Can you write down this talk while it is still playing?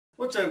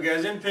What's up,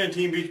 guys? Independent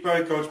Team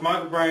Beachbody Coach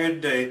Michael Bryan here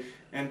today,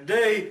 and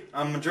today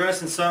I'm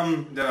addressing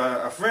something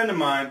that a friend of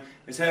mine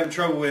is having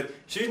trouble with.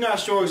 She's not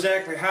sure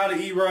exactly how to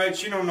eat right.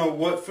 She don't know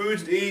what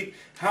foods to eat,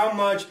 how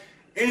much,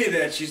 any of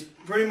that. She's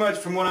pretty much,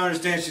 from what I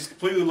understand, she's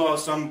completely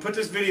lost. So I'm going to put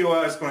this video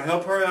out. It's going to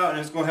help her out, and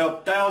it's going to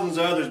help thousands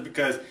of others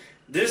because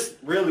this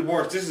really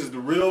works. This is the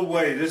real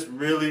way. This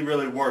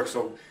really works.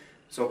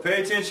 So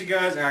pay attention,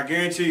 guys, and I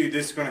guarantee you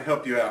this is going to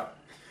help you out.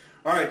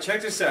 Alright,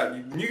 check this out.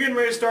 When you're getting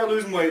ready to start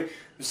losing weight,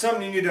 there's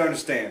something you need to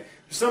understand.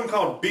 There's something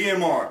called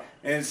BMR,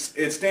 and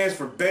it stands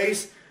for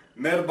Base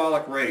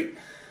Metabolic Rate.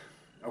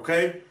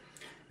 Okay?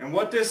 And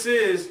what this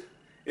is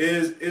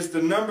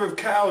the number of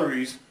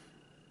calories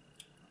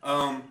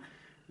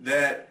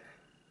that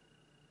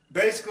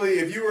basically,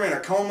 if you were in a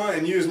coma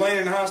and you was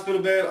laying in a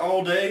hospital bed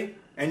all day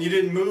and you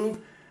didn't move,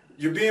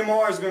 your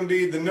BMR is going to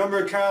be the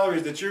number of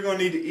calories that you're going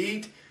to need to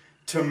eat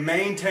to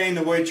maintain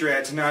the weight you're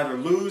at, to neither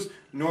lose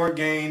nor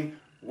gain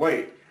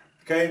weight.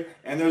 Okay,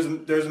 and there's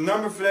a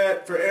number for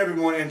that for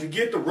everyone, and to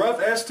get the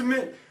rough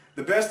estimate,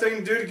 the best thing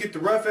to do to get the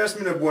rough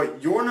estimate of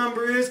what your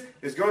number is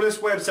go to this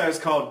website. It's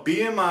called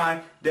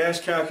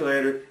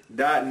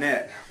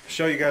BMI-calculator.net.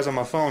 Show you guys on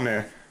my phone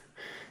there.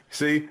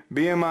 See,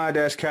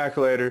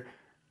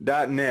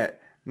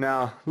 BMI-calculator.net.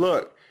 Now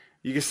look,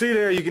 you can see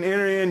there you can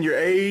enter in your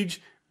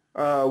age,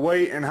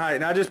 weight, and height.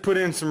 And I just put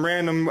in some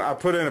random. I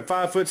put in a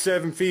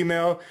 5'7"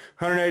 female,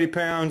 180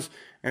 pounds,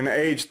 and the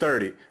age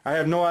 30. I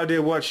have no idea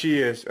what she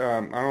is.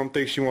 I don't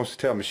think she wants to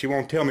tell me. She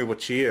won't tell me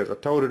what she is. I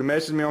told her to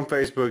message me on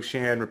Facebook. She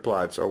hadn't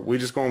replied. So we're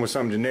just going with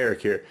something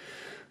generic here.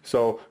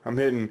 So I'm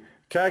hitting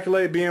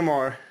calculate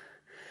BMR.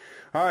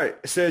 Alright,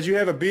 it says you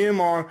have a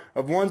BMR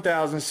of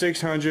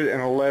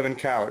 1,611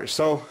 calories.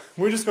 So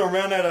we're just going to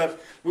round that up.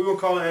 We're going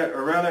to call it,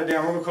 or round that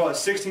down, we're going to call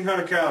it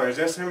 1,600 calories.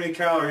 That's how many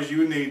calories you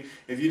would need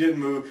if you didn't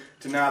move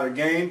to neither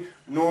gain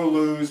nor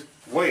lose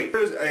weight.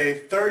 There's a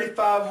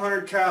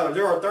 3,500 calories.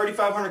 There are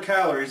 3,500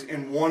 calories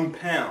in 1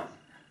 pound.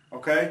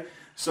 Okay?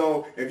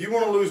 So if you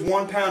want to lose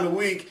 1 pound a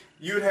week,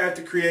 you would have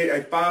to create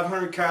a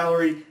 500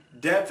 calorie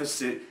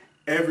deficit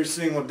every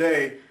single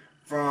day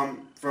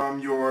from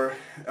your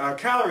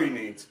calorie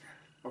needs.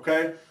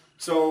 Okay?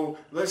 So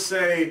let's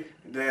say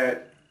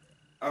that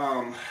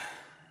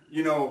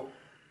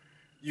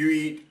you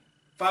eat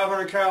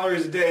 500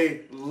 calories a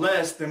day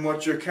less than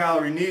what your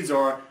calorie needs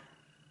are.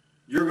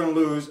 You're going to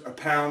lose a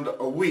pound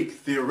a week,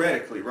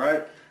 theoretically,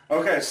 right?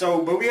 Okay,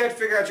 but we have to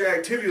figure out your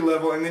activity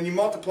level, and then you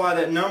multiply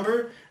that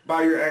number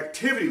by your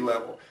activity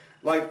level.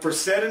 Like for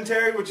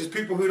sedentary, which is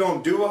people who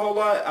don't do a whole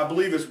lot, I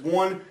believe it's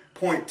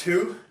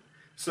 1.2.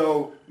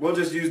 So we'll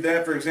just use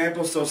that for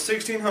example. So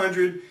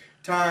 1,600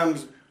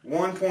 times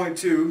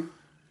 1.2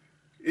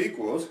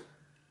 equals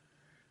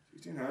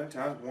 1,600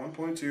 times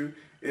 1.2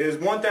 is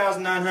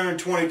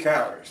 1,920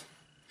 calories.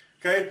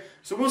 Okay,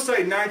 so we'll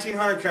say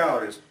 1,900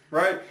 calories,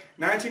 right?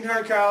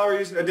 1,900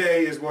 calories a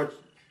day is what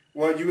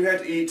you would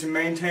have to eat to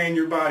maintain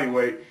your body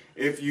weight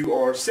if you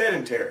are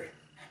sedentary.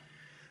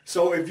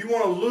 So if you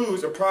want to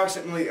lose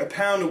approximately a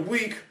pound a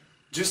week,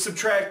 just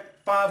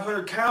subtract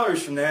 500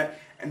 calories from that,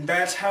 and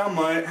that's how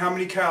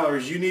many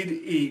calories you need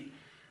to eat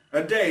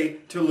a day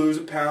to lose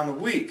a pound a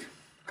week.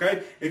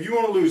 Okay? If you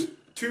want to lose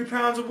 2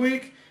 pounds a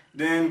week,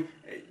 then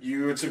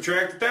you would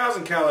subtract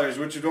 1,000 calories,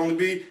 which would only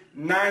be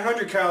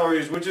 900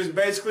 calories, which is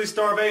basically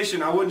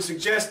starvation. I wouldn't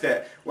suggest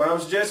that. What I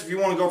would suggest, if you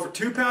want to go for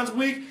 2 pounds a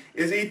week,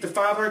 is eat the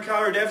 500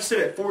 calorie deficit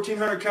at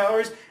 1,400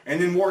 calories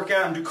and then work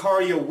out and do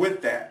cardio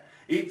with that.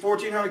 Eat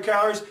 1,400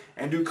 calories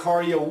and do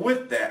cardio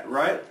with that,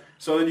 right?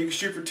 So that you can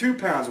shoot for 2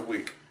 pounds a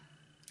week.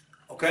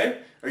 Okay?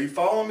 Are you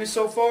following me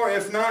so far?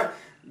 If not,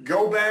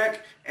 go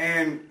back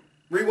and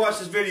rewatch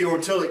this video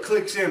until it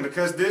clicks in,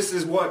 because this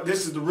is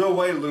the real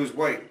way to lose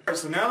weight. Alright,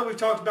 so now that we've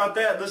talked about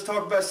that, let's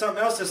talk about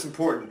something else that's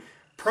important.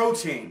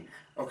 Protein.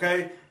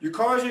 Okay? Your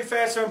carbs and your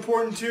fats are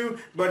important too,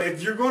 but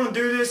if you're going to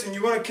do this and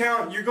you're going to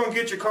count, you're going to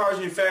get your carbs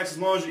and your fats as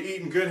long as you're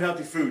eating good,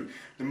 healthy food.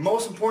 The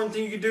most important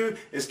thing you can do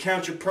is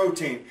count your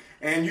protein.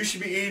 And you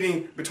should be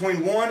eating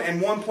between 1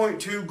 and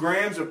 1.2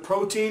 grams of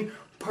protein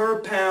per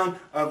pound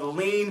of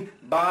lean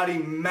body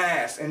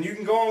mass. And you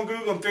can go on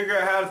Google and figure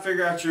out how to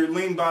figure out your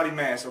lean body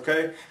mass,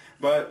 okay?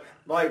 But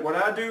like what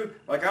I do,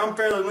 like I'm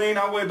fairly lean,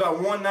 I weigh about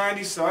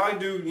 190, so I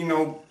do,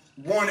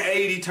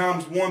 180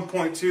 times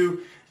 1.2.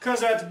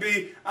 Comes out to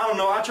be, I don't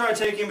know, I try to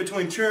take in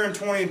between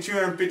 220 and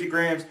 250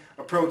 grams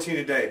of protein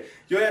a day.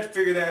 You'll have to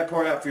figure that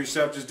part out for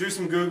yourself. Just do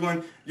some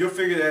Googling, you'll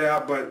figure that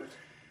out. But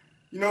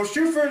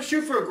shoot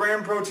for a gram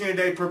of protein a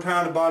day per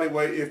pound of body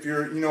weight if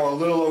you're, a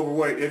little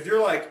overweight. If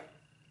you're like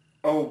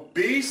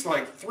obese,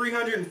 like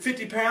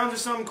 350 pounds or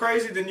something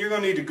crazy, then you're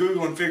going to need to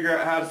Google and figure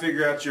out how to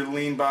figure out your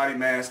lean body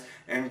mass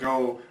and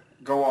go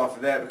off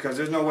of that, because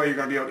there's no way you're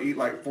going to be able to eat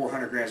like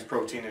 400 grams of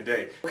protein a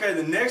day. Okay,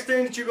 the next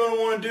thing that you're going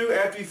to want to do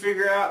after you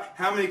figure out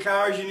how many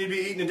calories you need to be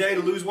eating a day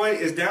to lose weight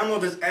is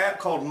download this app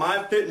called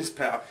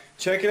MyFitnessPal.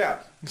 Check it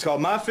out. It's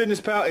called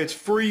MyFitnessPal. It's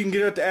free. You can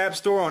get it at the App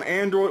Store on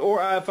Android or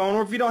iPhone,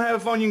 or if you don't have a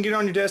phone, you can get it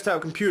on your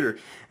desktop computer.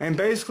 And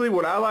basically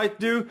what I like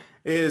to do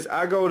is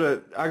I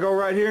go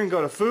right here and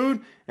go to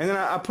food, and then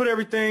I put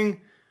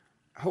everything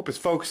hope it's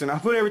focusing. I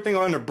put everything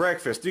under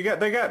breakfast. They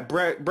got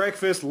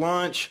breakfast,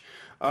 lunch,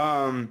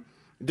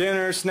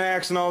 dinner,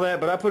 snacks, and all that,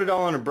 but I put it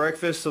all under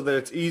breakfast so that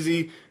it's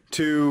easy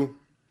to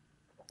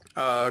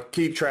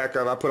keep track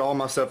of. I put all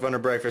my stuff under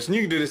breakfast, and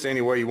you can do this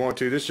any way you want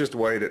to. This is just the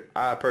way that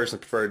I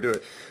personally prefer to do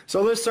it.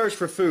 So let's search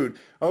for food.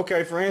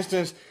 Okay, for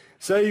instance,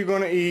 say you're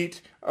going to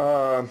eat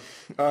a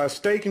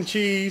steak and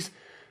cheese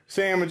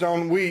sandwich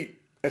on wheat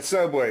at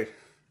Subway,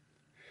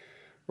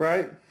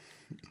 right?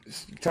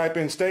 Type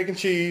in steak and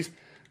cheese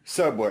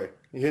Subway.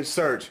 You hit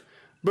search.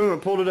 Boom,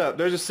 it pulled it up.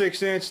 There's a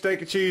 6-inch steak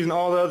and cheese and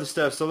all the other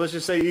stuff. So let's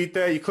just say you eat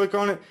that. You click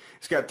on it.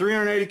 It's got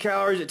 380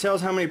 calories. It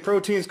tells how many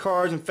proteins,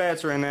 carbs, and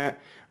fats are in that,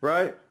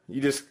 right?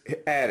 You just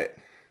add it.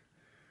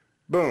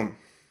 Boom.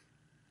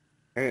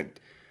 And it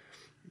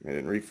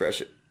didn't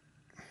refresh it.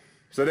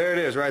 So there it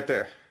is right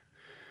there.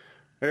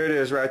 There it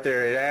is right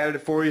there. It added it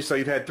for you. So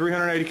you've had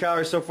 380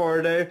 calories so far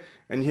today.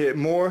 And you hit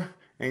more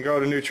and go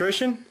to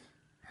nutrition.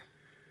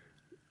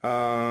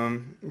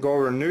 Go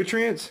over to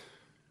nutrients.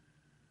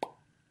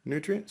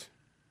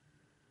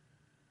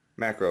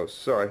 Macros.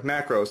 Sorry,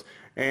 macros.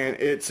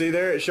 And see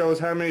there, it shows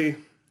how many.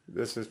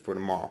 This is for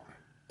tomorrow.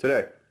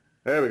 Today.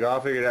 There we go. I'll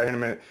figure it out here in a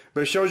minute.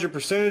 But it shows your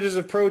percentages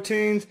of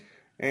proteins,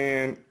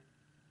 and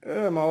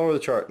I'm all over the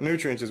chart.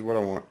 Nutrients is what I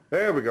want.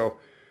 There we go.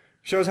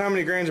 Shows how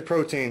many grams of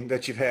protein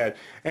that you've had.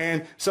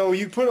 And so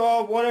you put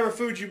whatever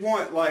food you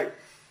want, like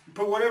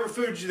put whatever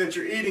food that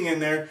you're eating in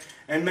there,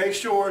 and make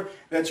sure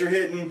that you're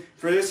hitting,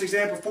 for this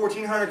example,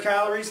 1,400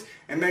 calories,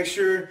 and make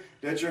sure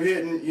that you're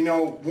hitting,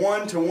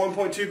 1 to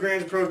 1.2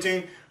 grams of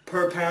protein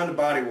per pound of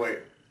body weight.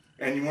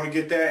 And you want to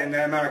get that in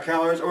that amount of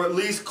calories, or at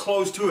least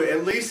close to it.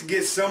 At least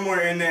get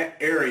somewhere in that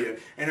area.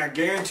 And I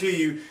guarantee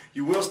you,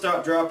 you will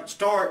start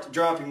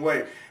dropping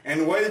weight.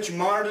 And the way that you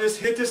monitor this,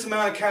 hit this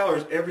amount of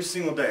calories every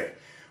single day.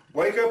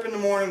 Wake up in the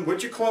morning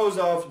with your clothes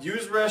off,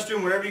 use the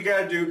restroom, whatever you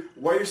got to do,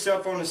 weigh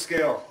yourself on the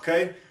scale,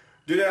 okay?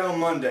 Do that on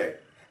Monday,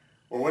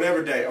 or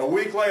whatever day. A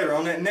week later,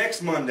 on that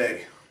next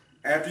Monday,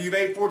 after you've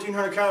ate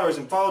 1,400 calories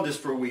and followed this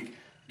for a week,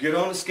 get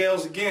on the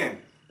scales again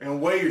and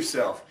weigh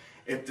yourself.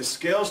 If the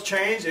scales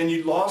changed and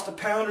you lost a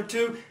pound or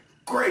two,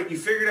 great, you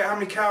figured out how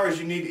many calories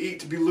you need to eat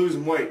to be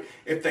losing weight.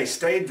 If they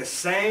stayed the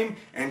same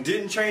and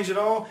didn't change at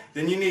all,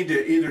 then you need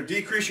to either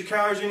decrease your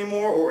calories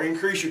anymore or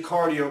increase your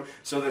cardio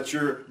so that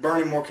you're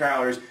burning more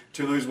calories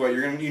to lose weight.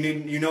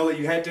 You know that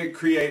you had to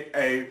create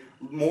a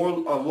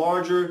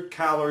larger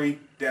calorie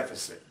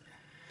deficit.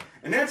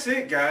 And that's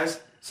it,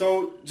 guys.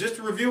 So just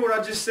to review what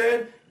I just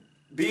said,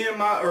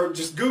 BMI, or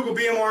just Google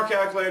BMR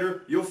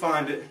calculator, you'll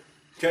find it.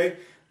 Okay?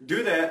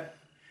 Do that.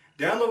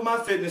 Download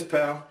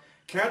MyFitnessPal,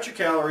 count your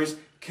calories,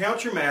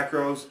 count your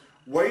macros,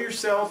 weigh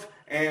yourself,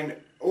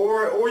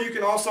 or you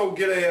can also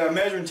get a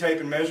measuring tape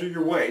and measure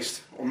your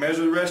waist, or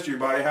measure the rest of your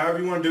body, however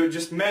you want to do it.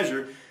 Just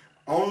measure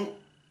on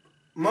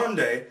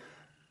Monday,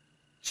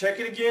 check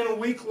it again a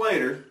week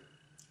later,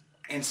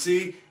 and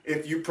see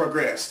if you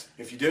progressed.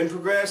 If you didn't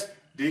progress,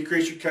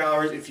 decrease your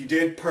calories. If you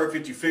did,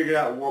 perfect. You figured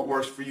out what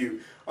works for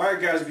you.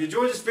 Alright guys, if you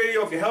enjoyed this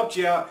video, if it helped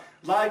you out,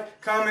 like,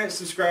 comment,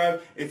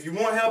 subscribe. If you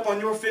want help on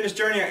your fitness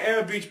journey, I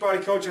am a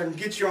Beachbody coach. I can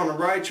get you on the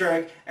right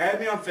track. Add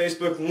me on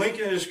Facebook, link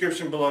in the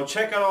description below.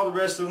 Check out all the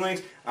rest of the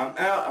links. I'm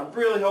out. I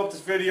really hope this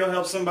video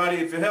helps somebody.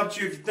 If it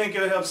helped you, if you think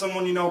it'll help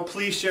someone you know,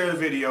 please share the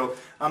video.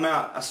 I'm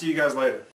out. I'll see you guys later.